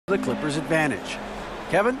the Clippers' advantage.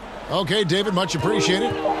 Kevin? Okay, David, much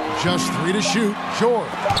appreciated. Just 3 to shoot. Sure.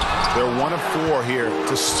 They're 1 of 4 here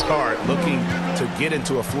to start, looking to get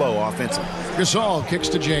into a flow offensively. Gasol kicks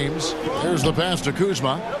to James. There's the pass to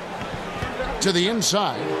Kuzma. To the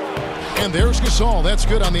inside. And there's Gasol. That's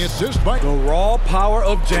good on the assist by... The raw power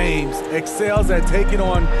of James excels at taking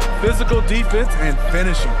on physical defense and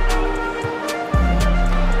finishing.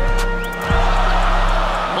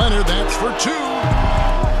 Leonard, that's for 2.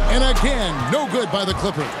 And again, no good by the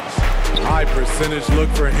Clippers. High percentage look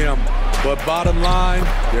for him. But bottom line,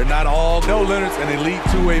 they're not all. No, Leonard's an elite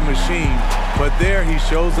two-way machine. But there he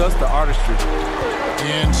shows us the artistry.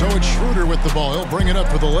 And so it's Schroeder with the ball. He'll bring it up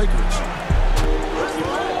for the Lakers.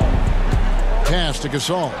 Pass to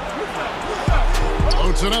Gasol.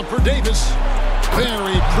 Loads it up for Davis.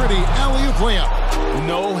 Very pretty alley-oop layup.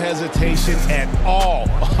 No hesitation at all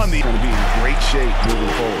on the... Going to be in great shape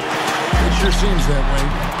moving forward. It sure seems that way.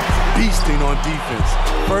 Beasting on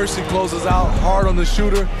defense. First he closes out hard on the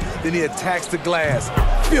shooter, then he attacks the glass.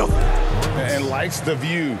 Filthy. And likes the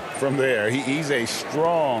view from there. He's a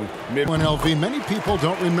strong mid. When LV, many people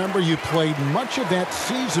don't remember you played much of that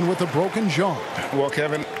season with a broken jaw. Well,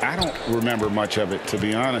 Kevin, I don't remember much of it, to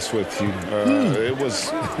be honest with you. It was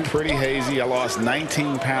pretty hazy. I lost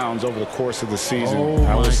 19 pounds over the course of the season. Oh,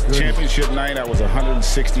 I was goodness. Championship night. I was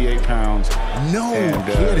 168 pounds. No and,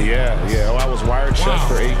 kidding. Yeah. Well, I was wired shut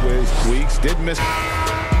for 8 weeks. Did miss.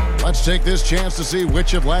 Let's take this chance to see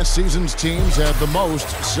which of last season's teams had the most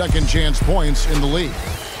second chance points in the league.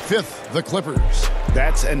 5th, the Clippers.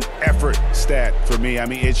 That's an effort stat for me. I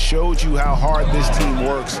mean, it shows you how hard this team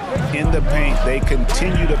works in the paint. They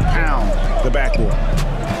continue to pound the backboard.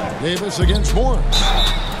 Davis against Morris.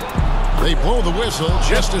 They blow the whistle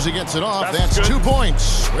just as he gets it off. That's 2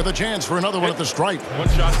 points with a chance for another one at the stripe. One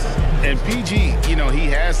shot. And PG, you know, he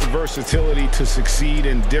has the versatility to succeed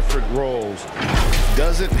in different roles.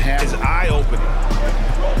 Doesn't have his eye opening.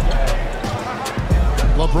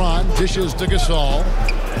 LeBron dishes to Gasol.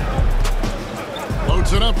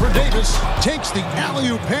 Loads it up for Davis. Takes the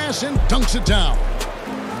alley-oop pass and dunks it down.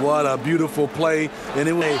 What a beautiful play. And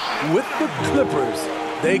it was with the Clippers.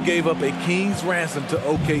 They gave up a king's ransom to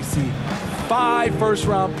OKC. 5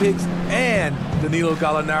 first-round picks and Danilo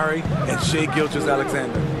Gallinari and Shai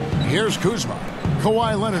Gilgeous-Alexander. Here's Kuzma.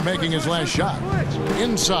 Kawhi Leonard making his last shot.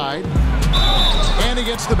 Inside. And he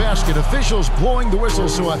gets the basket. Officials blowing the whistle,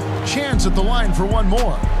 so a chance at the line for one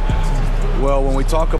more. Well, when we talk